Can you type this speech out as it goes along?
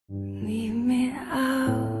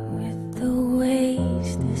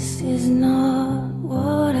not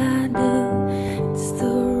what I do. It's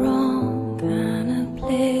the wrong kind of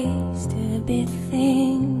place to be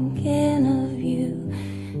thinking of you.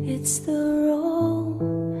 It's the wrong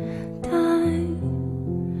time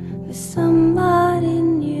for somebody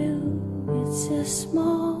new. It's a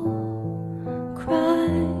small cry,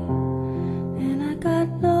 and I got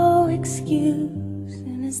no excuse.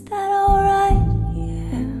 And is that alright?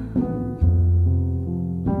 Yeah.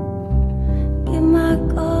 Give my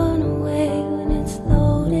gun away when it's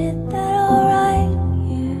loaded. That alright?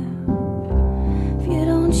 Yeah. If you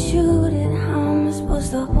don't shoot it, how am I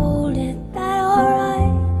supposed to hold it? That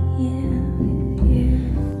alright? Yeah.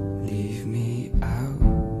 Leave me out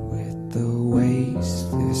with the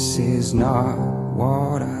waste. This is not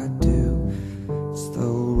what I do. It's the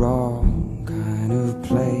wrong kind of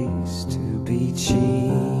place to be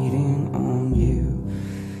cheating on you.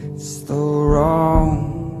 It's the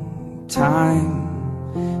wrong time.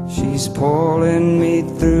 She's pulling me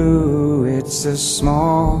through. It's a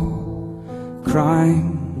small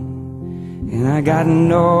crime, and I got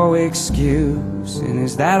no excuse. And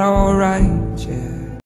is that alright? Yeah.